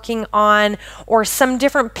you're working on or some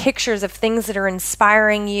different pictures of things that are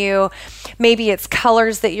inspiring you. Maybe it's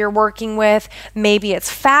colors that you're working with, maybe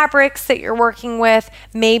it's fabrics that you're working with,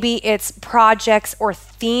 maybe it's projects or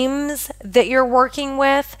themes that you're working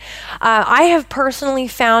with. I have personally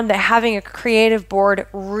found that having a creative board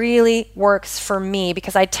really works for me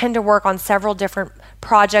because I tend to work on several different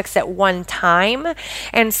projects at one time.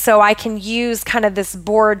 And so I can use kind of this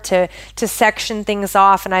board to section things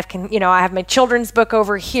off. And I have my children's book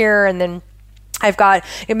over here, and then I've got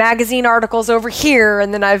magazine articles over here,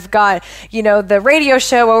 and then I've got, the radio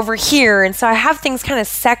show over here. And so I have things kind of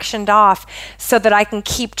sectioned off so that I can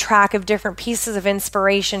keep track of different pieces of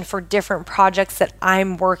inspiration for different projects that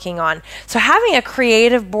I'm working on. So having a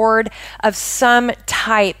creative board of some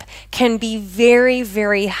type can be very,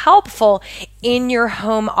 very helpful in your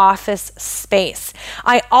home office space.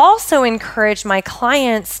 I also encourage my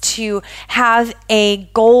clients to have a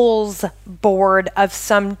goals board of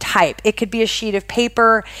some type. It could be a sheet of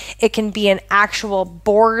paper, it can be an actual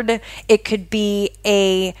board, it could be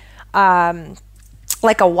a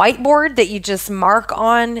like a whiteboard that you just mark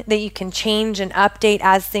on that you can change and update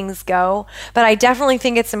as things go. But I definitely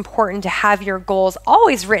think it's important to have your goals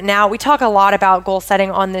always written out. We talk a lot about goal setting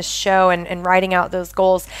on this show and writing out those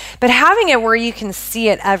goals, but having it where you can see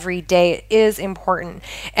it every day is important.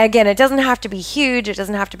 Again, it doesn't have to be huge. It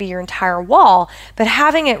doesn't have to be your entire wall, but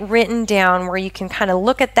having it written down where you can kind of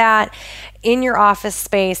look at that in your office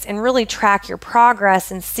space and really track your progress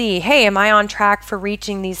and see, hey, am I on track for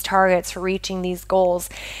reaching these targets, for reaching these goals,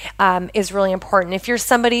 is really important. If you're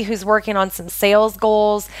somebody who's working on some sales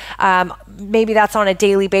goals, maybe that's on a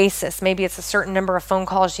daily basis. Maybe it's a certain number of phone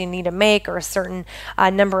calls you need to make or a certain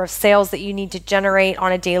number of sales that you need to generate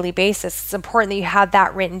on a daily basis. It's important that you have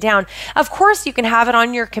that written down. Of course, you can have it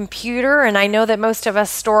on your computer, and I know that most of us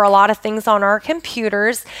store a lot of things on our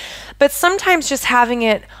computers, but sometimes just having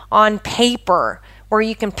it on paper where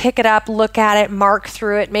you can pick it up, look at it, mark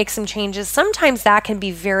through it, make some changes. Sometimes that can be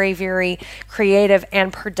very, very creative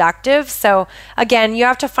and productive. So again, you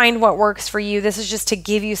have to find what works for you. This is just to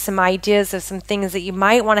give you some ideas of some things that you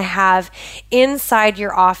might want to have inside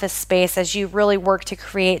your office space as you really work to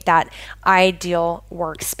create that ideal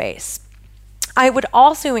workspace. I would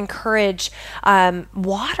also encourage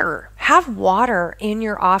water. Have water in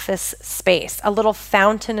your office space. A little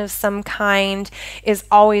fountain of some kind is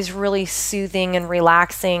always really soothing and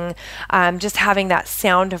relaxing. Just having that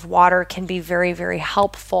sound of water can be very, very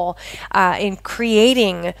helpful in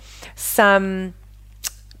creating some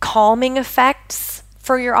calming effects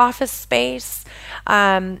for your office space.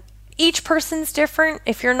 Each person's different.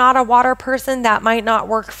 If you're not a water person, that might not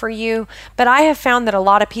work for you. But I have found that a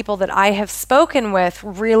lot of people that I have spoken with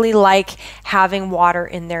really like having water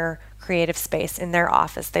in their creative space in their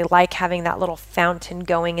office. They like having that little fountain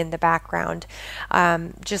going in the background.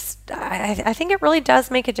 I think it really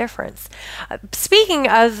does make a difference. Speaking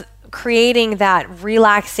of creating that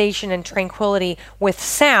relaxation and tranquility with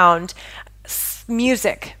sound,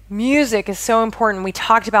 music is so important. We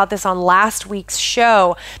talked about this on last week's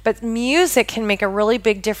show, but music can make a really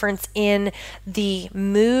big difference in the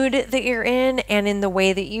mood that you're in and in the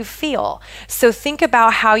way that you feel. So think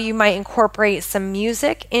about how you might incorporate some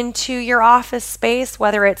music into your office space,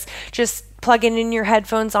 whether it's just plugging in your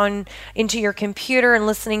headphones into your computer and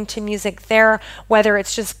listening to music there, whether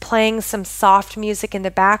it's just playing some soft music in the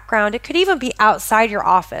background. It could even be outside your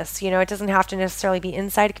office. It doesn't have to necessarily be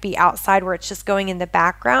inside. It could be outside where it's just going in the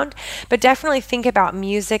background. But definitely think about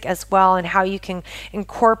music as well and how you can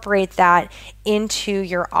incorporate that into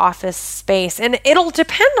your office space. And it'll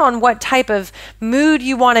depend on what type of mood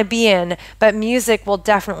you want to be in, but music will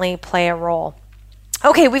definitely play a role.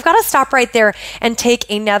 Okay, we've got to stop right there and take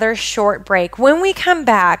another short break. When we come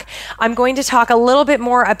back, I'm going to talk a little bit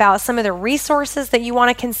more about some of the resources that you want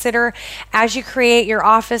to consider as you create your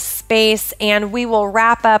office space, and we will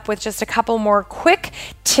wrap up with just a couple more quick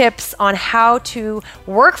tips on how to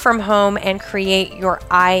work from home and create your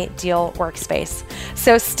ideal workspace.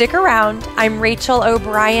 So stick around. I'm Rachel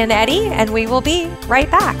O'Brien Eddy, and we will be right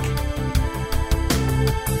back.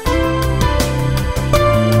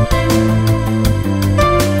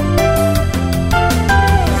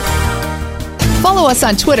 Follow us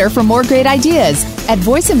on Twitter for more great ideas at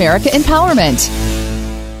Voice America Empowerment.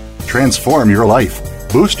 Transform your life,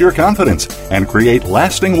 boost your confidence, and create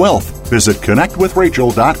lasting wealth. Visit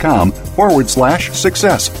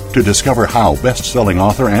connectwithrachel.com/success to discover how best-selling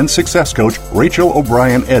author and success coach Rachel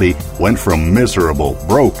O'Brien Eddy went from miserable,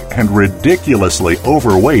 broke, and ridiculously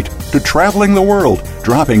overweight to traveling the world,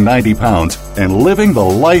 dropping 90 pounds, and living the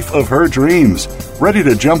life of her dreams. Ready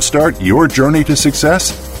to jumpstart your journey to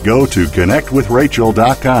success? Go to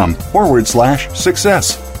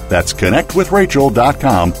connectwithrachel.com/success. That's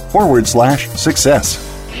connectwithrachel.com/success.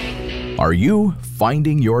 Are you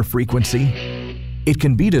finding your frequency? It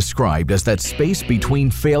can be described as that space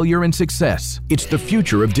between failure and success. It's the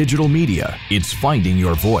future of digital media. It's finding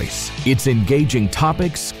your voice. It's engaging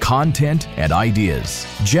topics, content, and ideas.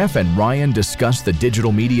 Jeff and Ryan discuss the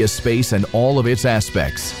digital media space and all of its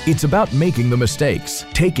aspects. It's about making the mistakes,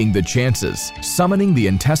 taking the chances, summoning the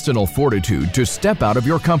intestinal fortitude to step out of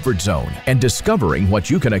your comfort zone, and discovering what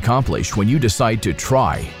you can accomplish when you decide to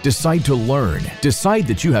try, decide to learn, decide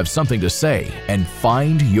that you have something to say, and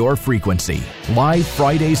find your frequency. Live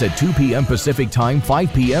Fridays at 2 p.m. Pacific Time,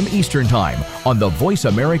 5 p.m. Eastern Time on the Voice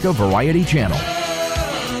America Variety Channel.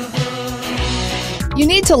 You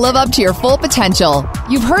need to live up to your full potential.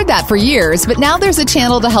 You've heard that for years, but now there's a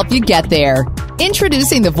channel to help you get there.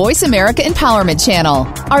 Introducing the Voice America Empowerment Channel.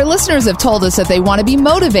 Our listeners have told us that they want to be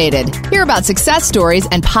motivated, hear about success stories,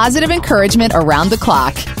 and positive encouragement around the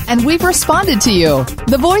clock. And we've responded to you.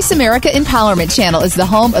 The Voice America Empowerment Channel is the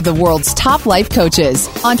home of the world's top life coaches,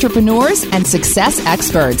 entrepreneurs, and success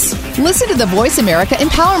experts. Listen to the Voice America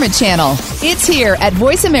Empowerment Channel. It's here at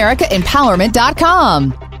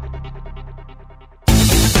voiceamericaempowerment.com.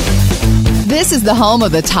 This is the home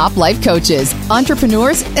of the top life coaches,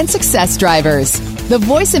 entrepreneurs, and success drivers. The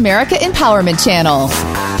Voice America Empowerment Channel.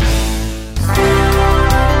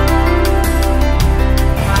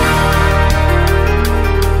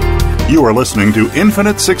 You are listening to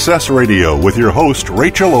Infinite Success Radio with your host,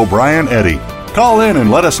 Rachel O'Brien Eddy. Call in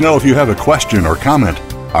and let us know if you have a question or comment.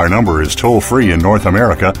 Our number is toll-free in North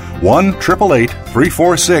America,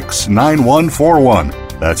 1-888-346-9141.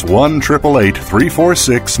 That's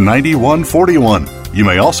 1-888-346-9141. You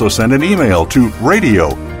may also send an email to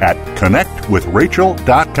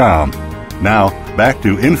radio@connectwithrachel.com. Now, back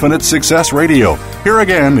to Infinite Success Radio. Here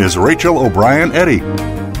again is Rachel O'Brien Eddy.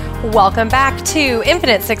 Welcome back to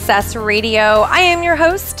Infinite Success Radio. I am your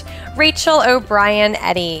host, Rachel O'Brien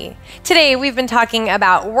Eddy. Today, we've been talking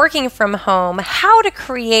about working from home, how to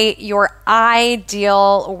create your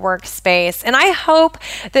ideal workspace. And I hope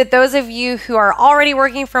that those of you who are already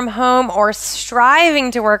working from home or striving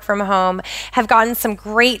to work from home have gotten some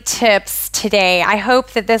great tips today. I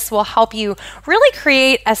hope that this will help you really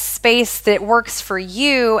create a space that works for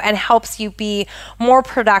you and helps you be more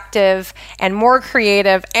productive and more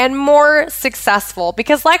creative and more successful.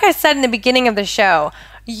 Because like I said in the beginning of the show,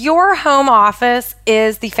 Your home office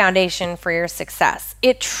is the foundation for your success.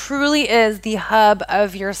 It truly is the hub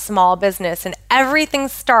of your small business, and everything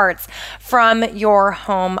starts from your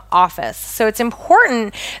home office. So it's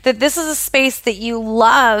important that this is a space that you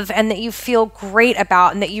love and that you feel great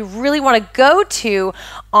about and that you really want to go to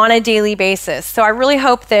on a daily basis. So I really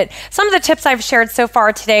hope that some of the tips I've shared so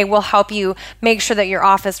far today will help you make sure that your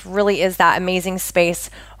office really is that amazing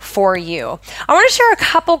space for you. I want to share a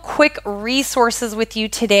couple quick resources with you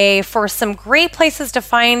today for some great places to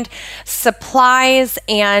find supplies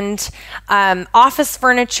and office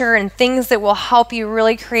furniture and things that will help you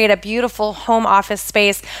really create a beautiful home office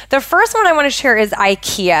space. The first one I want to share is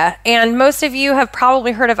IKEA, and most of you have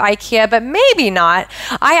probably heard of IKEA, but maybe not.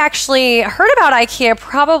 I actually heard about IKEA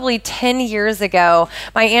probably 10 years ago.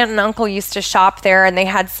 My aunt and uncle used to shop there, and they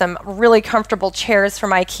had some really comfortable chairs from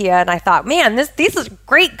IKEA, and I thought, man, these are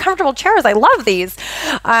great comfortable chairs. I love these.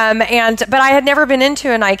 But I had never been into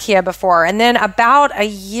an IKEA before. And then about a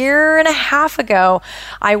year and a half ago,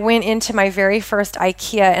 I went into my very first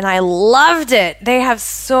IKEA and I loved it. They have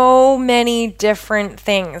so many different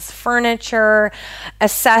things, furniture,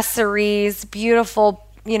 accessories, beautiful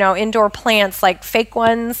indoor plants, like fake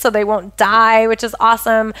ones so they won't die, which is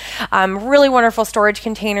awesome. Really wonderful storage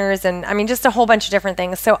containers and just a whole bunch of different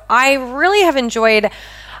things. So I really have enjoyed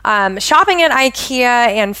shopping at IKEA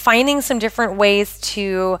and finding some different ways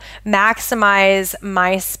to maximize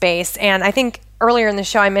my space. And I think earlier in the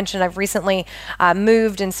show I mentioned I've recently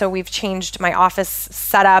moved, and so we've changed my office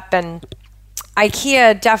setup, and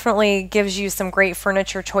IKEA definitely gives you some great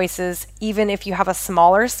furniture choices, even if you have a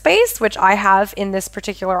smaller space, which I have in this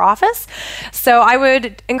particular office. So I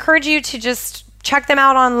would encourage you to just check them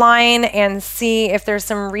out online and see if there's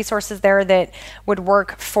some resources there that would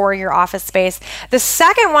work for your office space. The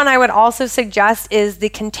second one I would also suggest is the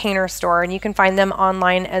Container Store, and you can find them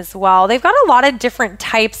online as well. They've got a lot of different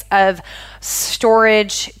types of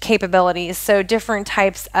storage capabilities. So different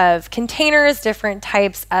types of containers, different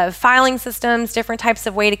types of filing systems, different types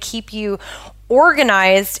of way to keep you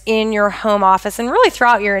organized in your home office and really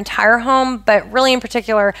throughout your entire home, but really in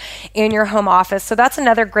particular in your home office. So that's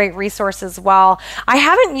another great resource as well. I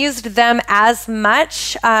haven't used them as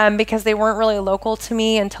much because they weren't really local to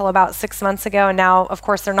me until about 6 months ago. And now, of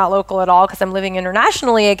course, they're not local at all because I'm living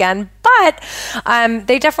internationally again. But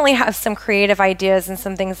they definitely have some creative ideas and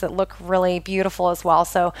some things that look really beautiful as well.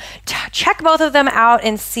 So check both of them out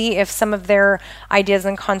and see if some of their ideas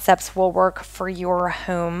and concepts will work for your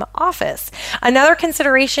home office. Another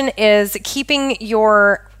consideration is keeping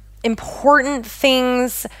your important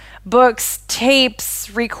things, books,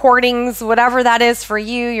 tapes, recordings, whatever that is for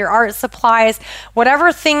you, your art supplies,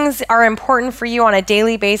 whatever things are important for you on a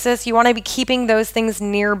daily basis, you want to be keeping those things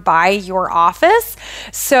nearby your office.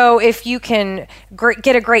 So if you can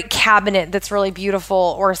get a great cabinet that's really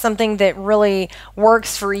beautiful or something that really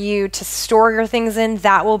works for you to store your things in,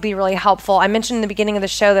 that will be really helpful. I mentioned in the beginning of the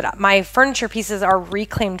show that my furniture pieces are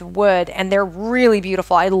reclaimed wood and they're really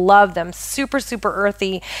beautiful. I love them. Super, super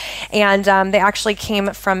earthy. And they actually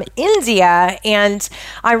came from India, and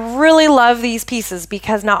I really love these pieces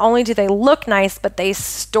because not only do they look nice, but they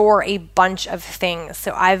store a bunch of things.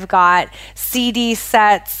 So I've got CD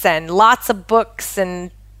sets and lots of books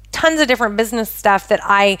and tons of different business stuff that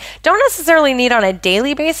I don't necessarily need on a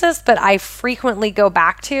daily basis, but I frequently go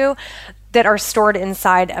back to that are stored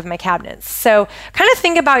inside of my cabinets. So kind of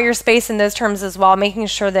think about your space in those terms as well, making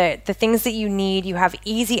sure that the things that you need, you have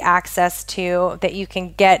easy access to, that you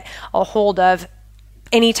can get a hold of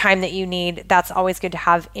anytime that you need. That's always good to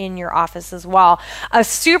have in your office as well. A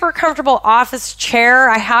super comfortable office chair.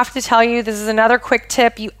 I have to tell you, this is another quick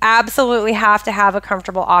tip. You absolutely have to have a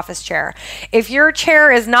comfortable office chair. If your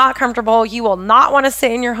chair is not comfortable, you will not want to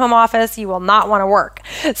sit in your home office. You will not want to work.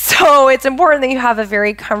 So it's important that you have a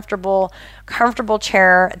very comfortable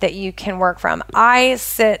chair that you can work from. I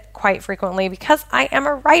sit quite frequently because I am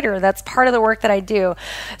a writer. That's part of the work that I do.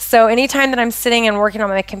 So anytime that I'm sitting and working on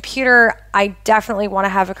my computer, I definitely want to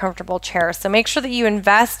have a comfortable chair. So make sure that you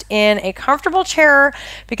invest in a comfortable chair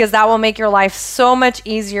because that will make your life so much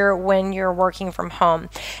easier when you're working from home.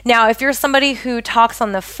 Now, if you're somebody who talks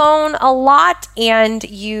on the phone a lot and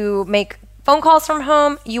you make phone calls from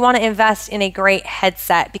home, you want to invest in a great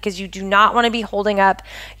headset because you do not want to be holding up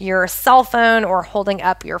your cell phone or holding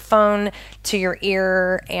up your phone to your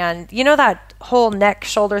ear. And you know that whole neck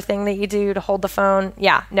shoulder thing that you do to hold the phone?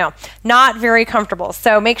 Yeah, no, not very comfortable.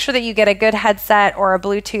 So make sure that you get a good headset or a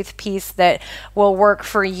Bluetooth piece that will work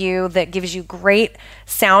for you, that gives you great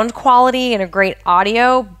sound quality and a great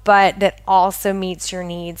audio, but that also meets your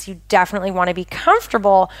needs. You definitely want to be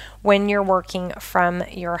comfortable when you're working from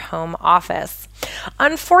your home office.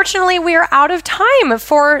 unfortunately, we are out of time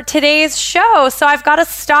for today's show. So I've got to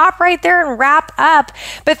stop right there and wrap up.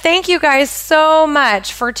 But thank you guys so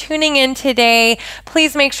much for tuning in today.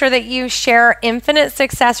 Please make sure that you share Infinite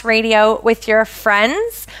Success Radio with your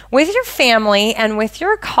friends, with your family, and with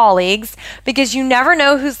your colleagues, because you never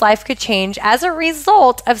know whose life could change as a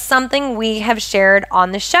result of something we have shared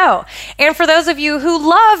on the show. And for those of you who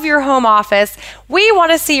love your home office, we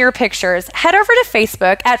want to see your pictures. Head over to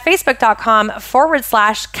Facebook at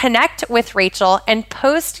facebook.com/connect with Rachel and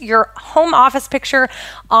post your home office picture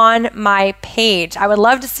on my page. I would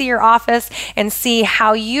love to see your office and see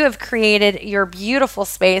how you have created your beautiful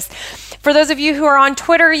space. For those of you who are on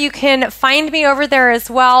Twitter, you can find me over there as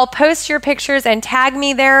well. Post your pictures and tag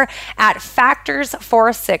me there at Factors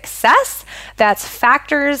for Success. That's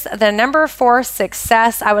Factors, the number 4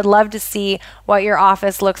 Success. I would love to see what your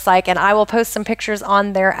office looks like, and I will post some pictures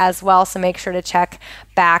on there as well, so make sure to check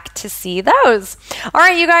back to see those. All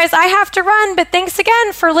right, you guys, I have to run, but thanks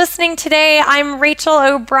again for listening today. I'm Rachel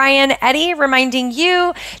O'Brien Eddy, reminding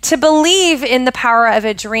you to believe in the power of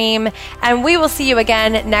a dream, and we will see you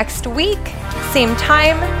again next week. Same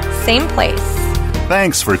time, same place.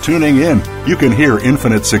 Thanks for tuning in. You can hear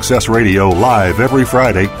Infinite Success Radio live every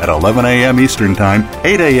Friday at 11 a.m. Eastern Time,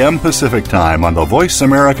 8 a.m. Pacific Time on the Voice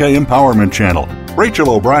America Empowerment Channel.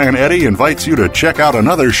 Rachel O'Brien Eddy invites you to check out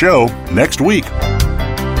another show next week.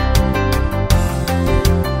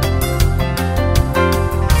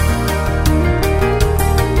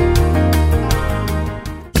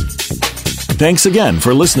 Thanks again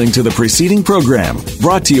for listening to the preceding program,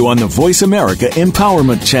 brought to you on the Voice America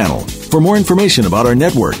Empowerment Channel. For more information about our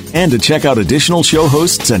network and to check out additional show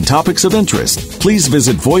hosts and topics of interest, please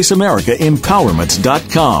visit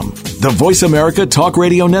voiceamericaempowerment.com. The Voice America Talk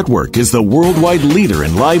Radio Network is the worldwide leader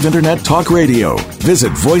in live Internet talk radio.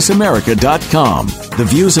 Visit voiceamerica.com. The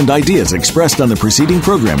views and ideas expressed on the preceding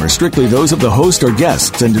program are strictly those of the host or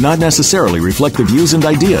guests and do not necessarily reflect the views and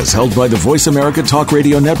ideas held by the Voice America Talk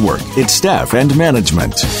Radio Network, its staff, and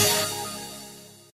management.